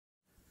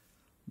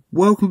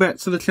Welcome back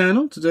to the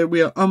channel. Today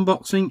we are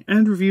unboxing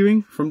and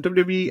reviewing from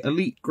WWE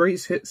Elite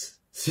Greatest Hits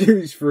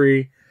Series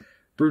 3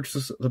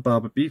 Brutus the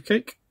Barber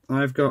Beefcake.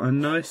 I've got a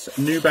nice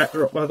new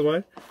backdrop, by the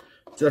way,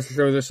 just to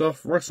show this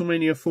off.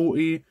 WrestleMania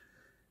 40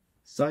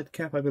 side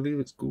cap, I believe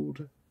it's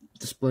called,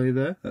 display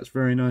there. That's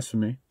very nice for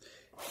me.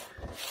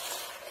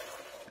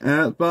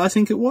 But I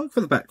think it worked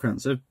for the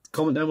background, so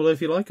comment down below if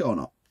you like it or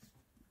not.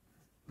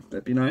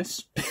 That'd be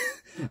nice.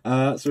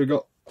 So we've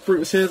got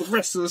Brutus here, the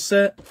rest of the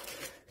set.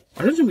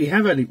 I don't think we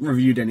have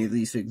reviewed any of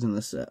these things in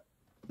this set.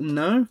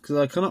 No, because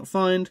I cannot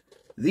find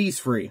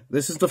these three.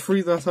 This is the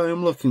three that I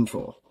am looking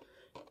for.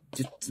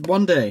 Just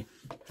one day.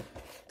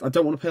 I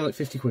don't want to pay like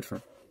 50 quid for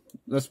them.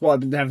 That's what I've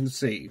been having to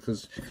see,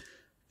 because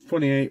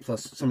 28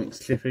 plus something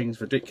shipping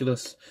is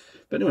ridiculous.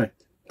 But anyway,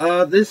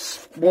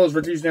 this was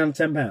reduced down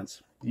to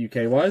 £10,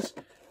 UK-wise.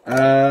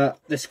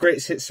 This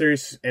Greatest Hits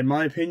series, in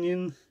my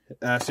opinion,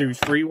 Series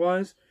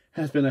 3-wise,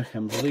 has been a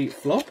complete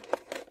flop.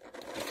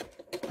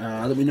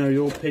 Let me know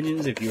your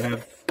opinions if you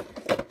have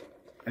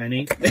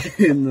any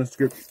in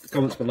the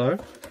comments below.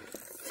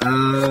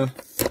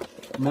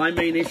 My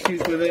main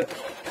issues with it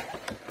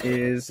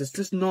is it's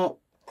just not...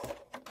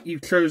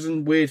 You've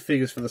chosen weird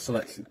figures for the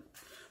selection.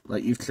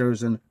 Like, you've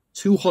chosen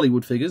two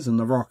Hollywood figures in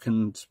The Rock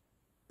and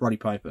Roddy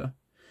Piper.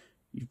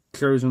 You've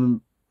chosen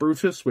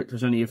Brutus, which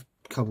was only a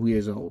couple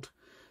years old.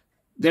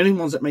 The only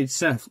ones that made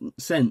sense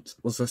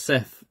was the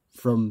Seth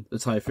from the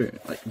Typhoon.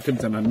 Like, you could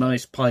have done a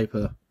nice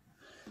Piper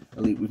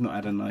Elite. We've not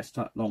had a nice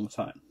long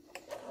time.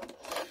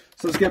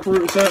 So let's get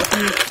Brutus out of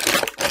here.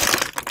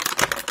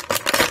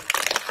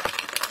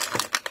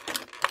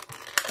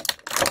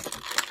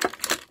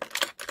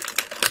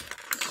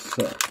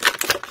 So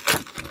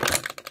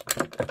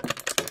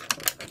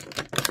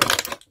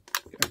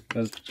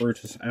there's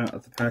Brutus out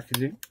of the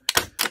packaging.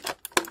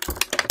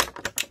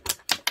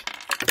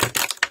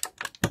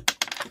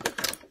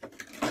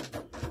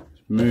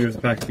 Move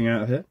the packaging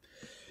out of here.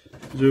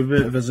 Do a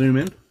bit of a zoom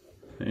in.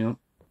 Hang on.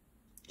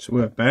 So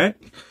we're back.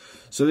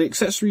 So the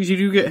accessories you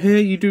do get here,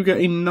 you do get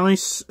a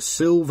nice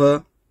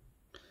silver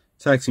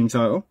tag team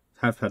title.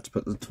 Have had to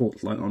put the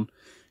torch light on.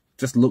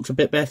 Just looks a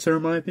bit better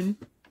in my opinion.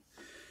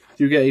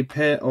 You get a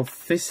pair of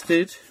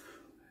fisted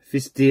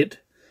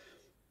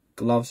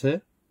gloves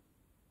here.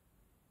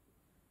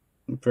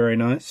 Very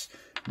nice.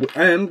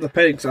 And the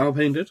pegs are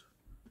painted.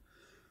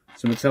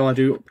 So Mattel, I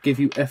do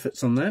give you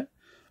efforts on that.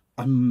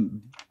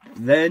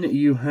 Then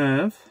you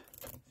have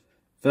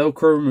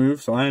Velcro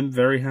remove, so I am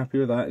very happy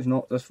with that. It's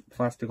not just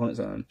plastic on its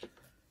own.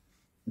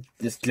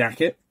 This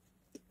jacket.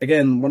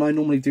 Again, when I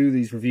normally do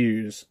these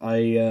reviews,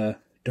 I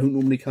don't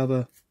normally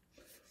cover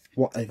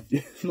what I...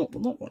 not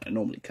what I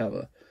normally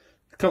cover.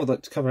 I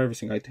like to cover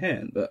everything I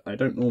can, but I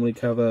don't normally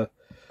cover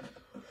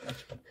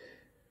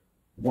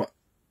what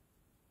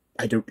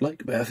I don't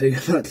like about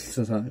things much of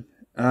the time.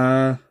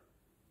 Then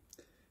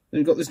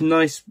you've got this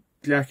nice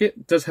jacket.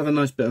 It does have a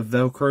nice bit of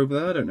Velcro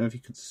there. I don't know if you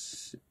could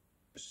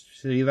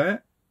see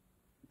that.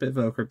 Bit of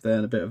Velcro there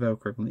and a bit of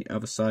Velcro on the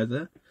other side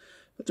there.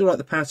 I do like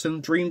the pattern.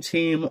 Dream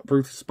Team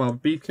Brutus Barber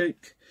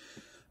Beefcake.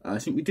 I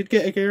think we did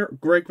get a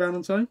Greg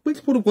Valentine,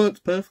 which would have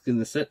worked perfectly in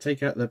the set.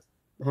 Take out the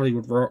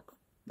Hollywood Rock,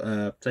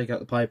 take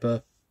out the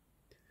Piper,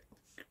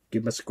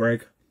 give us a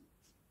Greg.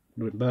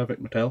 Would have been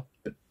perfect, Mattel.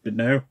 But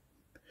no.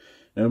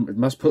 No, it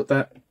must put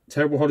that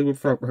terrible Hollywood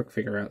Rock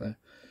figure out there.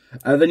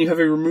 Then you have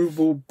a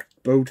removable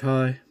bow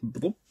tie.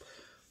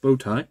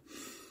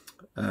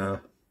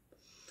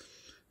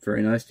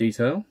 Very nice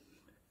detail.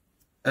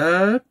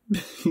 Yeah.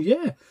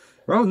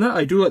 Rather than that,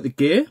 I do like the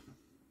gear.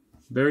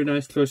 Very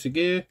nice closer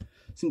gear. I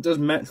think it does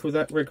match with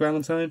that Greg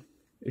Valentine.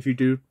 If you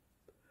do.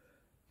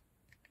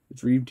 The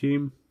Dream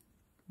Team.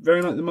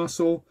 Very like the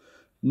muscle.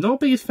 Not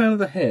biggest fan of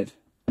the head.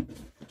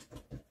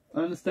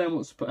 I understand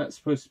what that's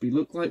supposed to be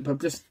look like, but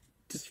just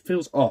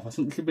feels off. I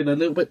think it could have been a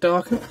little bit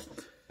darker.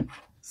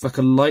 It's like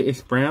a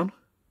lightish brown.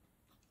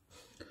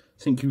 I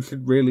think you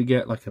should really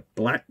get like a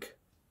black.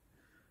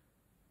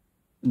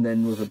 And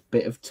then with a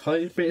bit of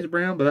tiny bit of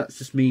brown, but that's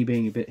just me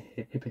being a bit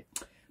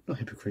not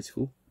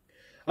hypocritical.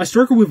 I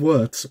struggle with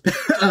words.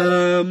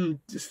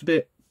 Just a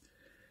bit.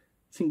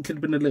 I think it could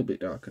have been a little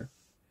bit darker.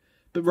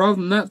 But rather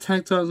than that,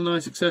 tag tie's a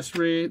nice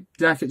accessory.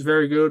 Jacket's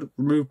very good.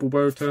 Removable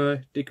bow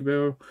tie, dicker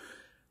bill.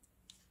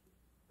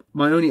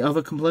 My only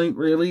other complaint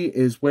really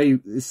is where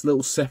this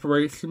little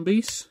separation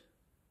piece,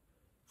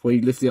 where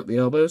you lift up the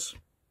elbows.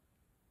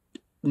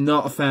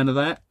 Not a fan of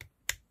that.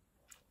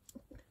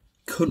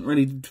 Couldn't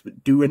really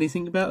do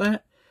anything about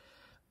that,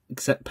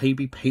 except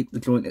maybe paint the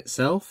joint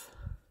itself.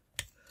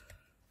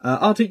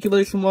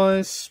 Articulation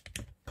wise,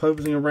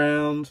 posing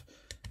around,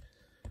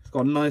 it's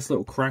got a nice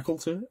little crackle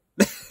to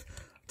it.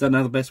 Don't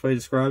know the best way to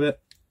describe it.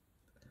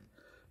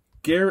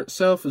 Gear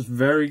itself is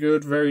very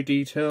good, very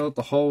detailed.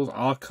 The holes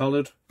are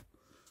coloured.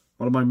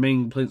 One of my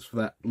main complaints for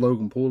that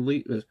Logan Paul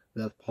Elite is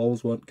the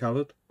holes weren't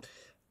coloured.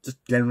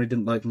 Just generally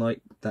didn't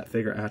like that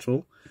figure at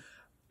all.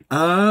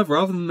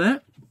 Rather than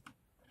that,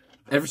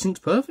 everything's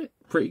perfect.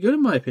 Pretty good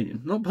in my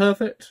opinion. Not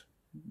perfect.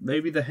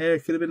 Maybe the hair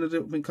could have been a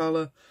different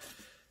colour.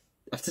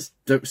 I just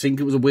don't think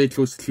it was a weird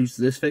choice to choose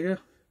this figure.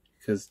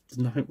 because there's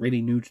nothing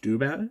really new to do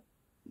about it.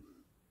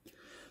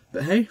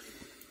 But hey,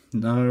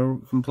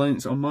 no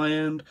complaints on my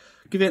end.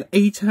 Give it an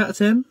 8 out of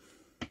 10.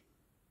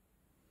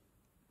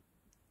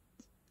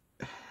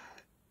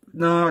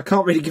 No, I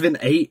can't really give it an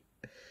 8.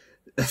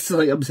 It's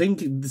like, I'm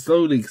thinking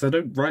slowly, because I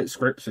don't write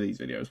scripts for these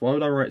videos. Why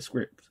would I write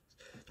scripts?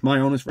 It's my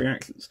honest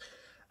reactions.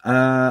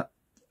 I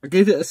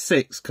gave it a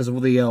 6 because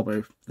of the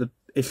elbow. The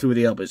issue with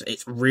the elbows.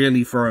 It's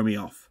really throwing me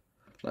off.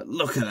 Like,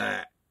 look at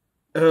that.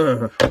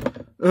 Ugh.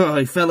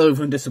 I fell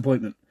over in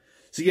disappointment.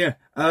 So yeah,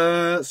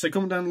 so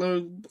comment down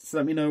below to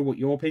let me know what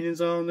your opinions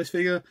are on this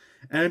figure.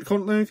 And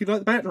comment below if you like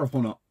the backdrop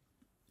or not.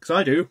 Because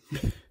I do.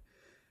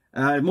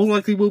 More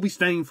likely will be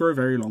staying for a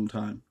very long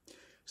time.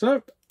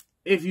 So,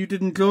 if you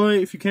did enjoy,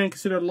 if you can,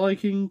 consider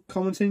liking,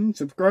 commenting,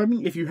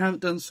 subscribing. If you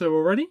haven't done so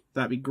already,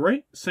 that'd be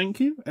great.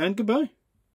 Thank you, and goodbye.